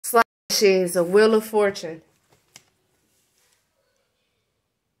fortunes, a wheel of fortune.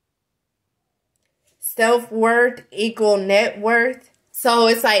 Self-worth equal net worth. So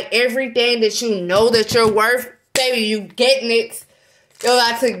it's like everything that you know that you're worth, baby, you getting it. You're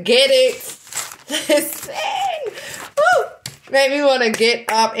about to get it. Listen. Woo! Made me want to get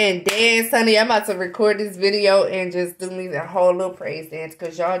up and dance, honey. I'm about to record this video and just do me a whole little praise dance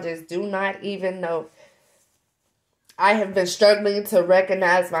because y'all just do not even know. I have been struggling to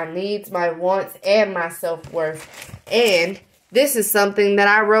recognize my needs, my wants, and my self-worth. And this is something that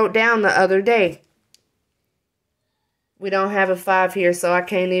I wrote down the other day. We don't have a 5 here, so I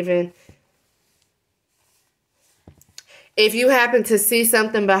can't even. If you happen to see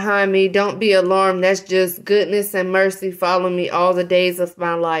something behind me, don't be alarmed. That's just goodness and mercy following me all the days of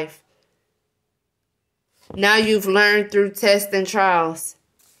my life. Now you've learned through tests and trials.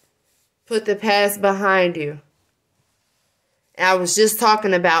 Put the past behind you. I was just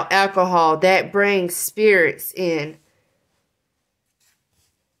talking about alcohol. That brings spirits in.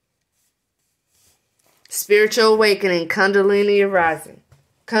 Spiritual awakening, Kundalini arising.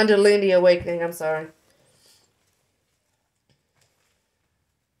 Kundalini awakening, I'm sorry.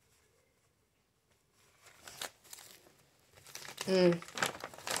 Mm.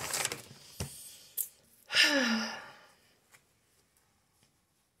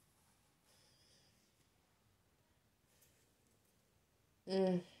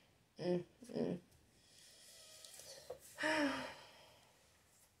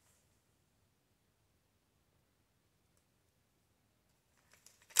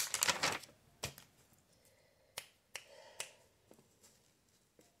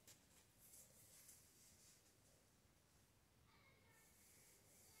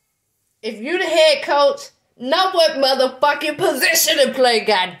 If you the head coach, know what motherfucking position to play,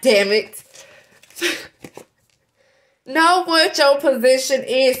 goddammit. Know what your position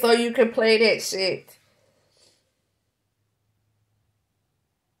is so you can play that shit.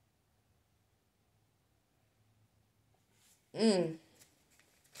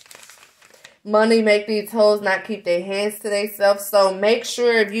 Money make these hoes not keep their hands to themselves. So make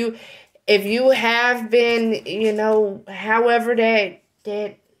sure if you have been, you know, however that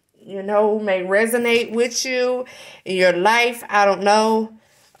you know, may resonate with you in your life. I don't know.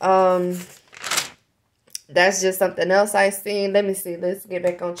 That's just something else I seen. Let me see. Let's get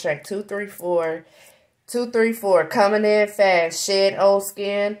back on track. 234. 234. Coming in fast. Shed old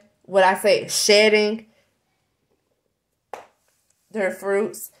skin. What I say? Shedding their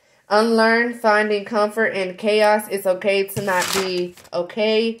fruits. Unlearn. Finding comfort in chaos. It's okay to not be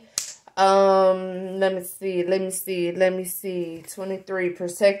okay. Let me see. 23.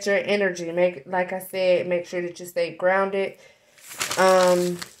 Protect your energy. Like I said, make sure that you stay grounded.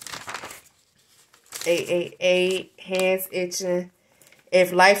 888. Hands itching.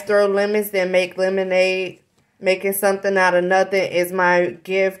 If life throw lemons, then make lemonade. Making something out of nothing is my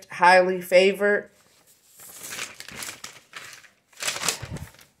gift. Highly favored.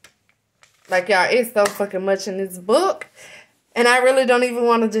 Like, y'all, it's so fucking much in this book. And I really don't even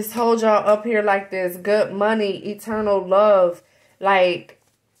want to just hold y'all up here like this. Good money, eternal love. Like,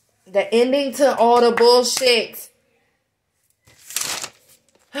 the ending to all the bullshit.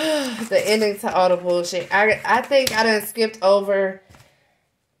 The ending to all the bullshit. I think I done skipped over,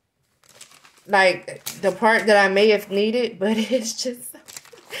 like, the part that I may have needed. But it's just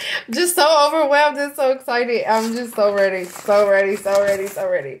so overwhelmed and so excited. I'm just so ready. So ready, so ready, so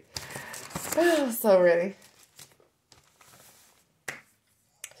ready. So ready.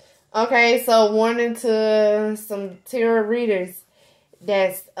 Okay, so warning to some tarot readers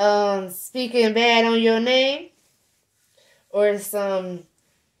that's speaking bad on your name, or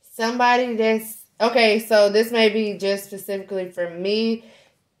somebody that's okay. So this may be just specifically for me.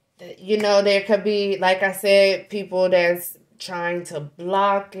 You know, there could be, like I said, people that's trying to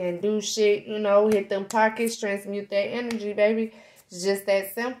block and do shit. You know, hit them pockets, transmute that energy, baby. It's just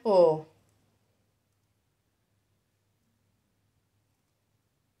that simple.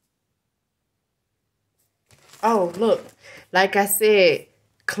 Oh, look, like I said,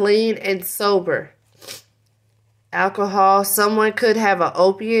 clean and sober. Alcohol, someone could have an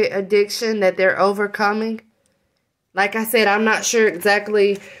opiate addiction that they're overcoming. Like I said, I'm not sure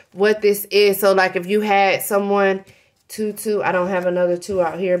exactly what this is. So, like, if you had someone, 2-2, I don't have another 2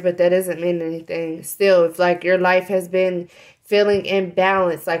 out here, but that doesn't mean anything. Still, if, like, your life has been feeling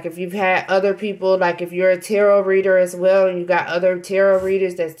imbalanced. Like if you've had other people, like if you're a tarot reader as well, and you got other tarot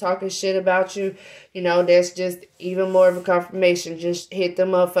readers that's talking shit about you, you know, that's just even more of a confirmation. Just hit the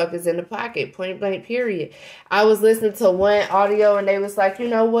motherfuckers in the pocket, point blank, period. I was listening to one audio and they was like, you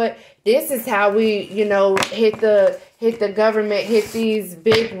know what? This is how we, you know, hit the government, hit these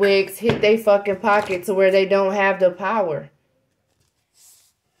big wigs, hit they fucking pocket to where they don't have the power.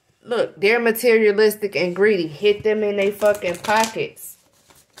 Look, they're materialistic and greedy. Hit them in their fucking pockets.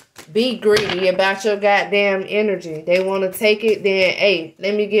 Be greedy about your goddamn energy. They want to take it, then, hey,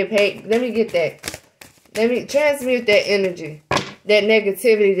 let me get paid. Let me get that. Let me transmute that energy. That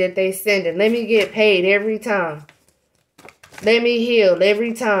negativity that they sending. Let me get paid every time. Let me heal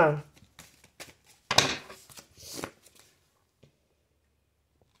every time.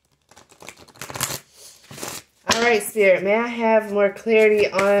 All right, Spirit, may I have more clarity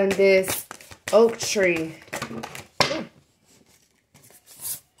on this oak tree? Ooh.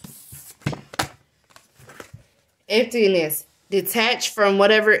 Emptiness. Detach from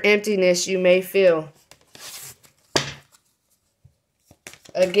whatever emptiness you may feel.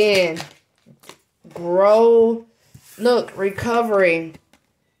 Again, grow. Look, recovering.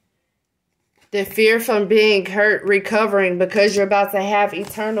 The fear from being hurt, recovering because you're about to have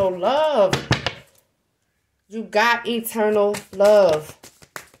eternal love. You got eternal love.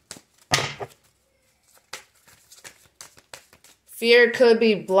 Fear could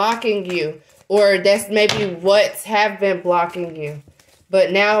be blocking you, or that's maybe what's have been blocking you.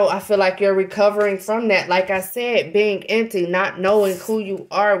 But now I feel like you're recovering from that. Like I said, being empty, not knowing who you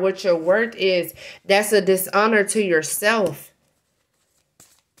are, what your worth is, that's a dishonor to yourself.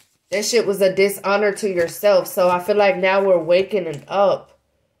 That shit was a dishonor to yourself. So I feel like now we're waking up.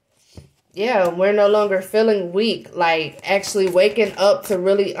 Yeah, we're no longer feeling weak. Like, actually waking up to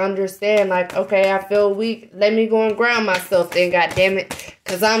really understand, like, okay, I feel weak. Let me go and ground myself then, goddammit.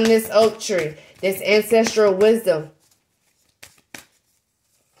 Because I'm this oak tree. This ancestral wisdom.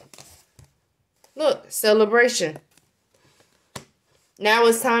 Look, celebration. Now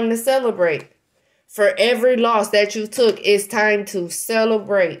it's time to celebrate. For every loss that you took, it's time to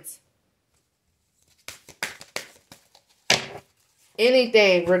celebrate.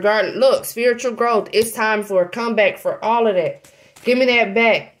 Anything, regardless. Look, spiritual growth. It's time for a comeback for all of that. Give me that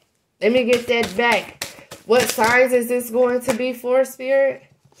back. Let me get that back. What signs is this going to be for, Spirit?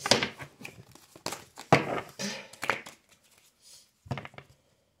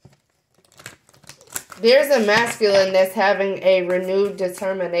 There's a masculine that's having a renewed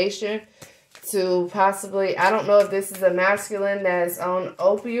determination to possibly, I don't know if this is a masculine that's on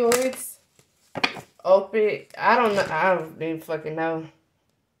opioids. I don't know. I don't even fucking know.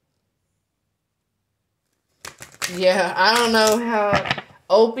 Yeah, I don't know how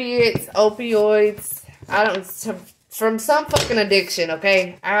opioids. I don't, from some fucking addiction,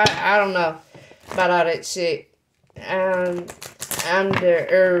 okay? I don't know about all that shit. I'm the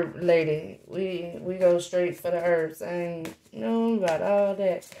herb lady. We go straight for the herbs. I ain't know about all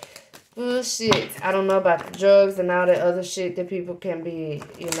that bullshit. I don't know about the drugs and all that other shit that people can be,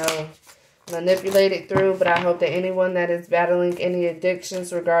 you know, manipulated through. But I hope that anyone that is battling any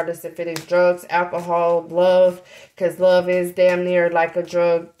addictions, regardless if it is drugs, alcohol, love, because love is damn near like a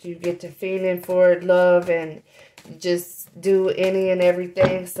drug. You get to feeding for it, love, and just do any and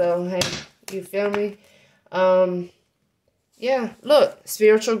everything. So, hey, you feel me? Yeah, look,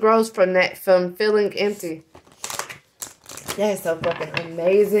 spiritual growth from that, from feeling empty. That's so fucking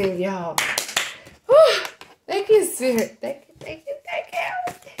amazing, y'all. Thank you, Spirit. Thank you, thank you, thank you.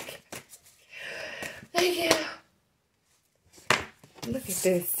 Thank you. Look at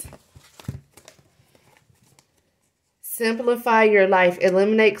this. Simplify your life.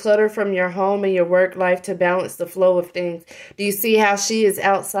 Eliminate clutter from your home and your work life to balance the flow of things. Do you see how she is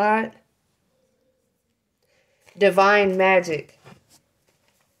outside? Divine magic.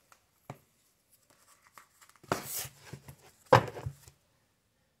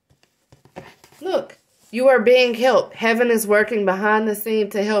 Look, you are being helped. Heaven is working behind the scene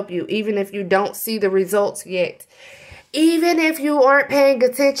to help you, even if you don't see the results yet. Even if you aren't paying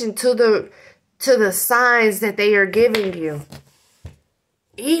attention to the signs that they are giving you.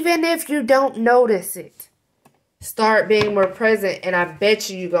 Even if you don't notice it. Start being more present, and I bet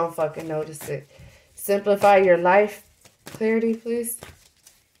you're going to fucking notice it. Simplify your life. Clarity, please.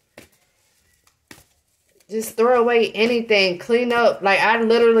 Just throw away anything. Clean up. Like, I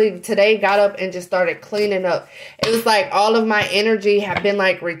literally today got up and just started cleaning up. It was like all of my energy had been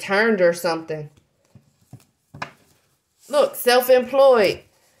like returned or something. Look, self-employed.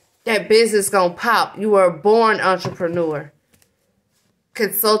 That business gonna pop. You are a born entrepreneur.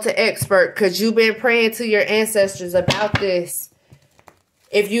 Consult an expert because you've been praying to your ancestors about this.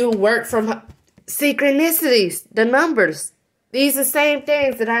 If you work from synchronicities, the numbers, these are the same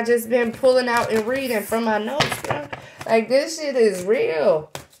things that I just been pulling out and reading from my notes, bro. Like, this shit is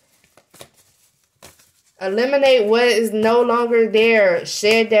real. Eliminate what is no longer there.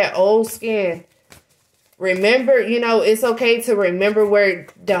 Shed that old skin. Remember, you know, it's okay to remember where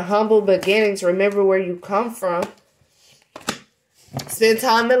the humble beginnings, remember where you come from. Spend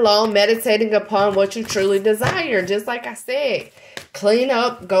time alone, meditating upon what you truly desire. Just like I said, clean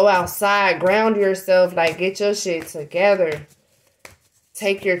up, go outside, ground yourself, like get your shit together.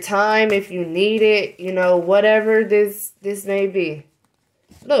 Take your time if you need it, you know, whatever this may be.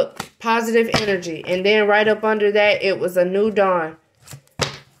 Look, positive energy. And then right up under that, it was a new dawn.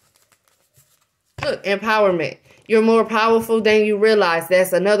 Look, empowerment. You're more powerful than you realize.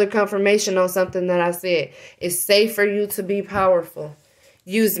 That's another confirmation on something that I said. It's safe for you to be powerful.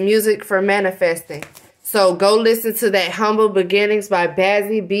 Use music for manifesting. So go listen to that Humble Beginnings by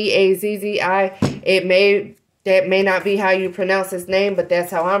Bazzi, B-A-Z-Z-I. That may not be how you pronounce his name, but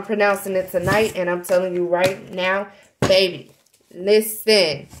that's how I'm pronouncing it tonight. And I'm telling you right now, baby,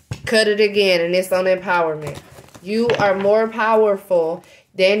 listen, cut it again. And it's on empowerment. You are more powerful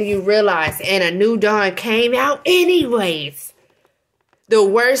than you realize. And a new dawn came out anyways. The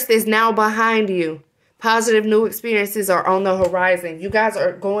worst is now behind you. Positive new experiences are on the horizon. You guys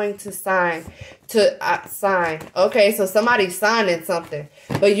are going to sign. Okay, so somebody's signing something.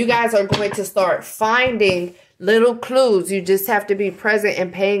 But you guys are going to start finding little clues. You just have to be present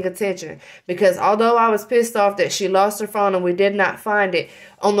and paying attention. Because although I was pissed off that she lost her phone and we did not find it,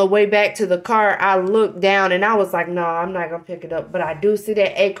 on the way back to the car, I looked down and I was like, no, I'm not going to pick it up. But I do see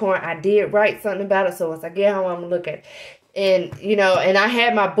that acorn. I did write something about it. So once I get home, I'm going to look at it. And, you know, and I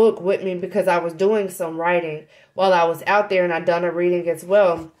had my book with me because I was doing some writing while I was out there and I'd done a reading as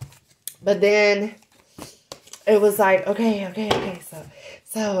well. But then it was like, okay.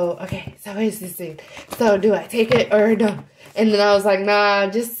 So here's this thing. So do I take it or no? And then I was like, nah,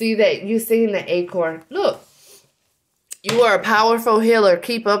 just see that you seen the acorn. Look, you are a powerful healer.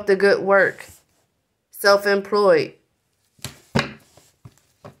 Keep up the good work. Self-employed.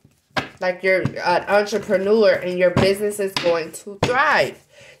 Like you're an entrepreneur and your business is going to thrive.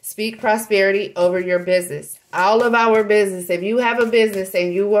 Speak prosperity over your business. All of our business, if you have a business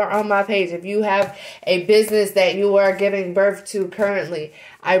and you are on my page, if you have a business that you are giving birth to currently,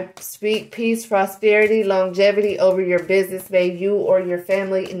 I speak peace, prosperity, longevity over your business. May you or your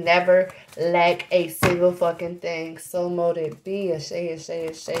family never lack a single fucking thing. So mote it be.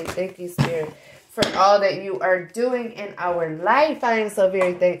 Ashay. Thank you, Spirit, for all that you are doing in our life. I am so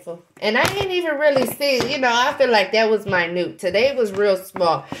very thankful. And I ain't even really seen, you know, I feel like that was minute. Today was real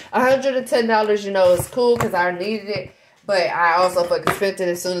small. $110, you know, is cool because I needed it. But I also fucking spent it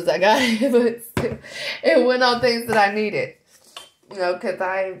as soon as I got it. But still, it went on things that I needed. You know, because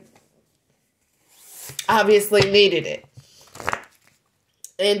I obviously needed it.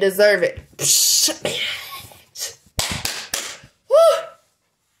 And deserve it. Woo!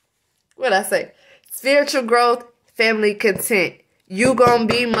 What'd I say? Spiritual growth, family content. You gonna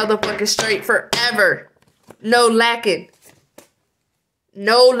be motherfucking straight forever. No lacking.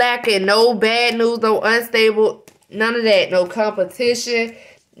 No lacking. No bad news. No unstable. None of that. No competition.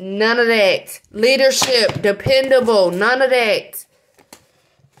 None of that. Leadership. Dependable. None of that.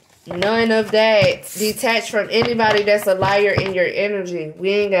 None of that. Detached from anybody that's a liar in your energy.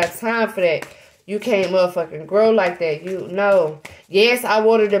 We ain't got time for that. You can't motherfucking grow like that. You know. Yes, I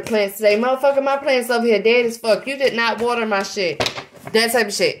watered the plants today. Motherfucker, my plants over here dead as fuck. You did not water my shit. That type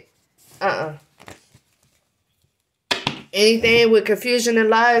of shit. Anything with confusion and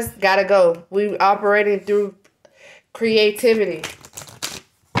lies, gotta go. We operating through creativity.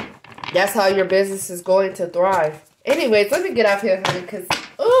 That's how your business is going to thrive. Anyways, let me get off here, honey, because,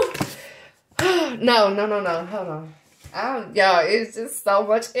 ooh. No. Hold on. Y'all, it's just so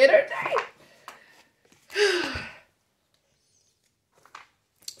much energy.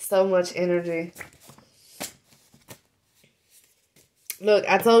 So much energy. Look,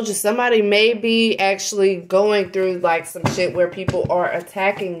 I told you somebody may be actually going through like some shit where people are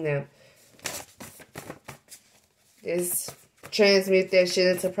attacking them. Just transmute that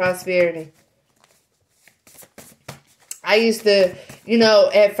shit into prosperity. I used to, you know,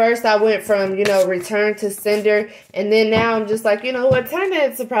 at first I went from, you know, return to sender. And then now I'm just like, you know what? Turn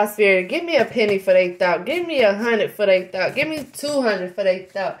that into prosperity. Give me a penny for they thought. Give me 100 for they thought. Give me 200 for they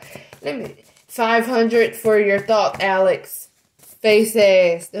thought. Let me 500 for your thought, Alex. Face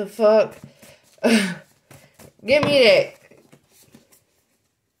ass. The fuck? Give me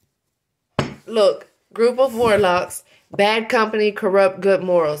that. Look, group of warlocks. Bad company, corrupt good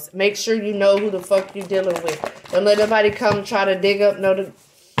morals. Make sure you know who the fuck you're dealing with. Don't let nobody come try to dig up no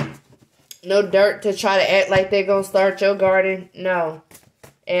dirt to try to act like they're gonna start your garden. No.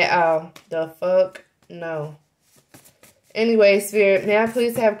 At all. The fuck? No. Anyway, Spirit, may I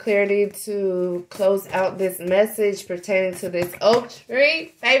please have clarity to close out this message pertaining to this oak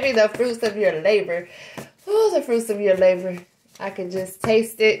tree? Baby, the fruits of your labor. Oh, the fruits of your labor. I can just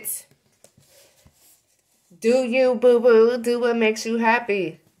taste it. Do you, boo-boo. Do what makes you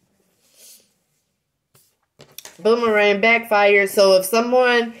happy. Boomerang backfired. So if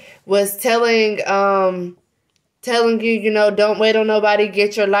someone was telling you, you know, don't wait on nobody,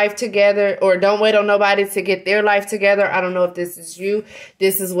 get your life together, or don't wait on nobody to get their life together. I don't know if this is you.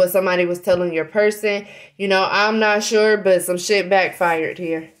 This is what somebody was telling your person. You know, I'm not sure, but some shit backfired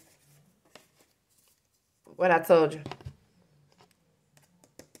here. What I told you.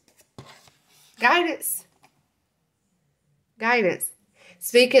 Guidance. Guidance.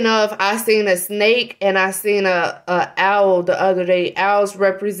 Speaking of, I seen a snake and I seen a owl the other day. Owls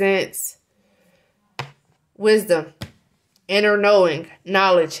represents wisdom, inner knowing,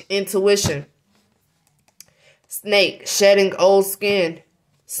 knowledge, intuition. Snake, shedding old skin.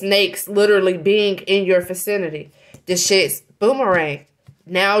 Snakes literally being in your vicinity. This shit's boomerang.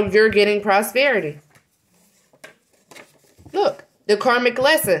 Now you're getting prosperity. Look, the karmic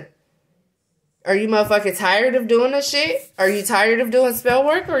lesson. Are you motherfucking tired of doing this shit? Are you tired of doing spell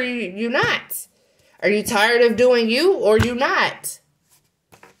work or you not? Are you tired of doing you or you not?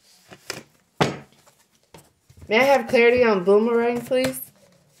 May I have clarity on boomerang, please?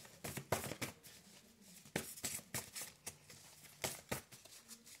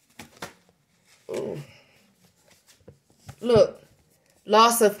 Ooh. Look,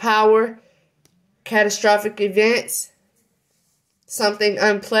 loss of power, catastrophic events, something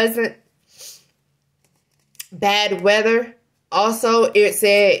unpleasant, bad weather. Also, it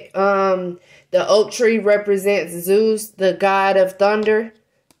said the oak tree represents Zeus, the god of thunder.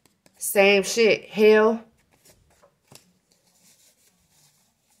 Same shit. Hell.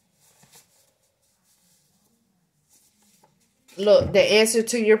 Look, the answer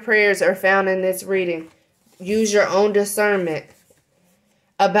to your prayers are found in this reading. Use your own discernment.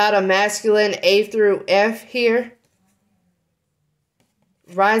 About a masculine A through F here.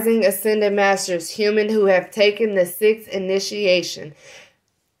 Rising ascended masters, human who have taken the sixth initiation.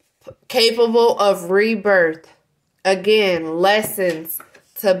 Capable of rebirth. Again, lessons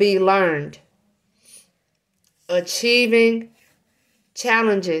to be learned. Achieving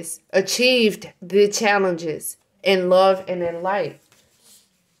challenges. Achieved the challenges. In love and in light.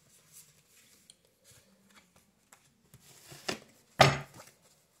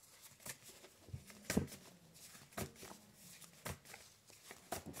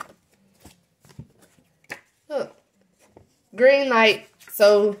 Look. Green light.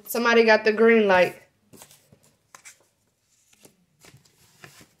 So somebody got the green light.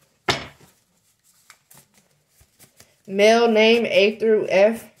 Male name A through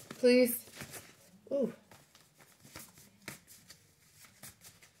F, please. Ooh.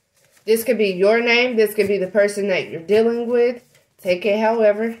 This could be your name. This could be the person that you're dealing with. Take it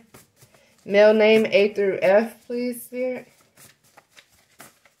however. Male name A through F, please, Spirit.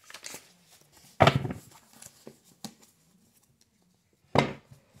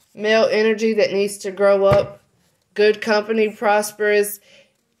 Male energy that needs to grow up. Good company, prosperous,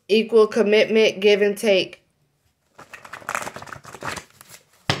 equal commitment, give and take.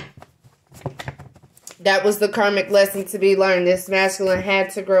 That was the karmic lesson to be learned. This masculine had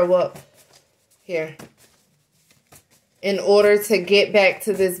to grow up here in order to get back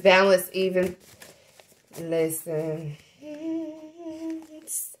to this balance even. Listen.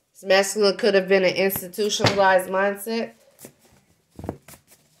 This masculine could have been an institutionalized mindset.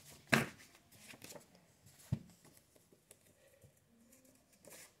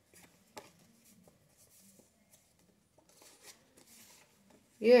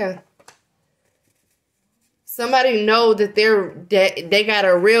 Yeah. Somebody know that they got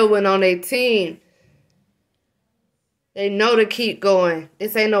a real one on their team. They know to keep going.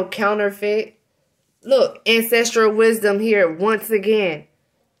 This ain't no counterfeit. Look, ancestral wisdom here once again.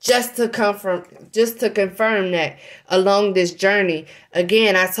 Just to confirm that along this journey.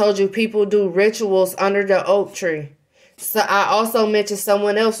 Again, I told you people do rituals under the oak tree. So I also mentioned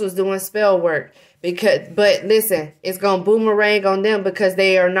someone else was doing spell work. But listen, it's going to boomerang on them because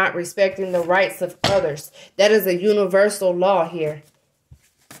they are not respecting the rights of others. That is a universal law here.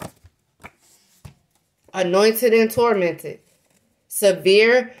 Anointed and tormented.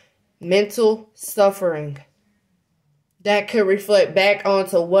 Severe mental suffering. that could reflect back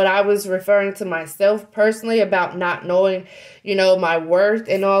onto what I was referring to myself personally about not knowing, you know, my worth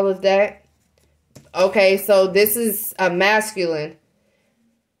and all of that. Okay, so this is a masculine.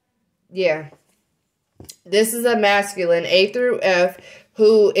 Yeah. This is a masculine, A through F,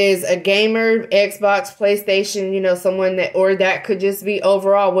 who is a gamer, Xbox, PlayStation, you know, someone that, or that could just be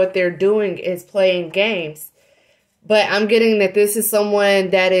overall what they're doing is playing games. But I'm getting that this is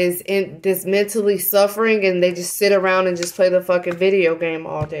someone that is in this mentally suffering and they just sit around and just play the fucking video game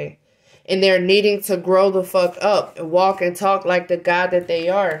all day. And they're needing to grow the fuck up and walk and talk like the God that they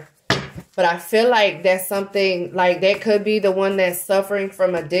are. But I feel like that's something, like that could be the one that's suffering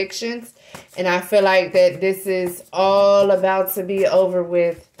from addictions. And I feel like that this is all about to be over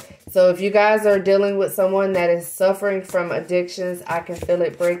with. So if you guys are dealing with someone that is suffering from addictions, I can feel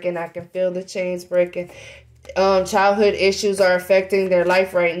it breaking. I can feel the chains breaking. Childhood issues are affecting their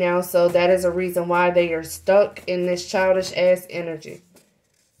life right now. So that is a reason why they are stuck in this childish ass energy.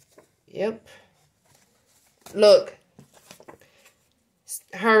 Yep. Look.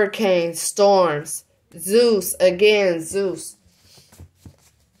 Hurricanes, storms, Zeus, again, Zeus,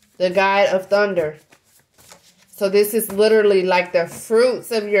 the god of thunder. So this is literally like the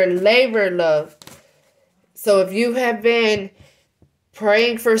fruits of your labor, love. So if you have been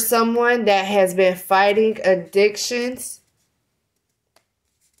praying for someone that has been fighting addictions,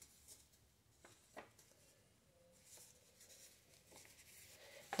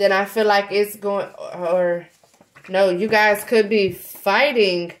 then I feel like it's going, or no, you guys could be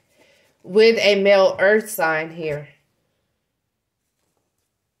fighting with a male earth sign here.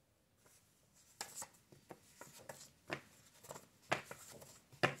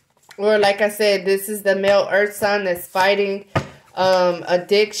 Or like I said, this is the male earth sign that's fighting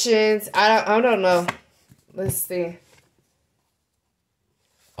addictions. I don't know. Let's see.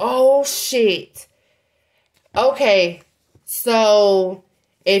 Oh, shit. Okay. So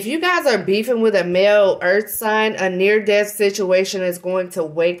if you guys are beefing with a male earth sign, a near-death situation is going to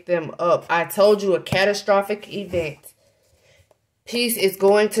wake them up. I told you, a catastrophic event. Peace is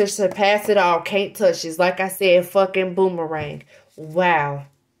going to surpass it all. Can't touch this. Like I said, fucking boomerang. Wow.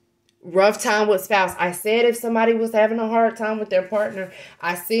 Rough time with spouse. I said if somebody was having a hard time with their partner,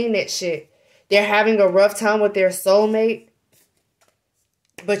 I seen that shit. They're having a rough time with their soulmate,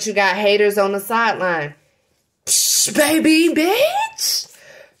 but you got haters on the sideline. Psh, baby, bitch.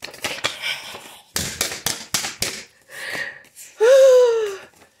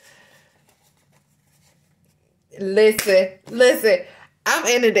 Listen. I'm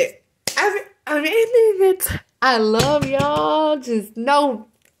into it. I'm into it. I love y'all. Just know,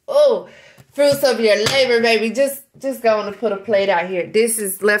 oh, fruits of your labor, baby. Just going to put a plate out here. This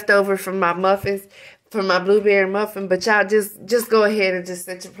is leftover from my muffins, from my blueberry muffin. But y'all just go ahead and just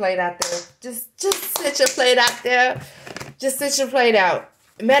sit your plate out there. Just sit your plate out there. Just sit your plate out.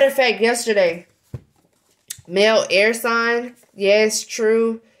 Matter of fact, yesterday, male air sign. Yes,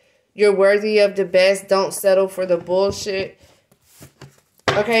 true. You're worthy of the best. Don't settle for the bullshit.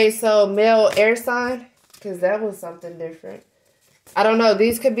 Okay, so male air sign, because that was something different. I don't know.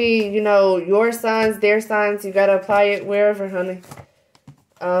 These could be, you know, your signs, their signs. You got to apply it wherever, honey.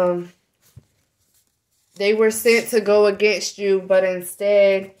 They were sent to go against you, but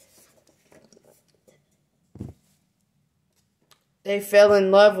instead they fell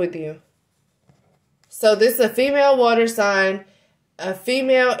in love with you. So this is a female water sign, a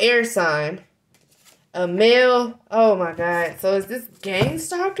female air sign, a male. Oh my God. So is this gang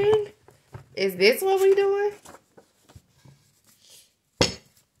stalking? Is this what we doing?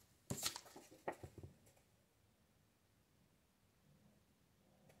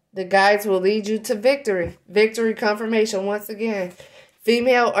 The guides will lead you to victory. Victory confirmation once again.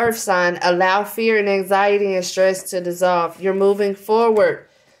 Female earth sign. Allow fear and anxiety and stress to dissolve. You're moving forward.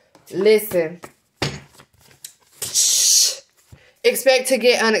 Listen. Expect to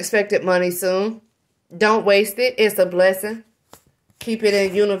get unexpected money soon. Don't waste it. It's a blessing. Keep it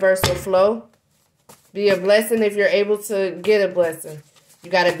in universal flow. Be a blessing if you're able to get a blessing.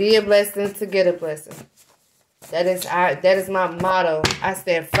 You got to be a blessing to get a blessing. That is my motto. I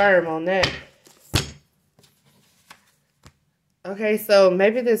stand firm on that. Okay, so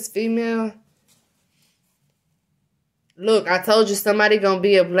maybe this female. Look, I told you somebody going to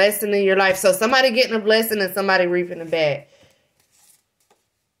be a blessing in your life. So somebody getting a blessing and somebody reaping a bad.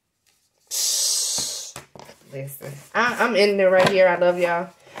 Listen, I'm in there right here. I love y'all.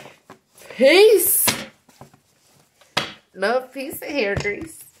 Peace. Love, peace, and hair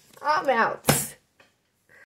grease. I'm out.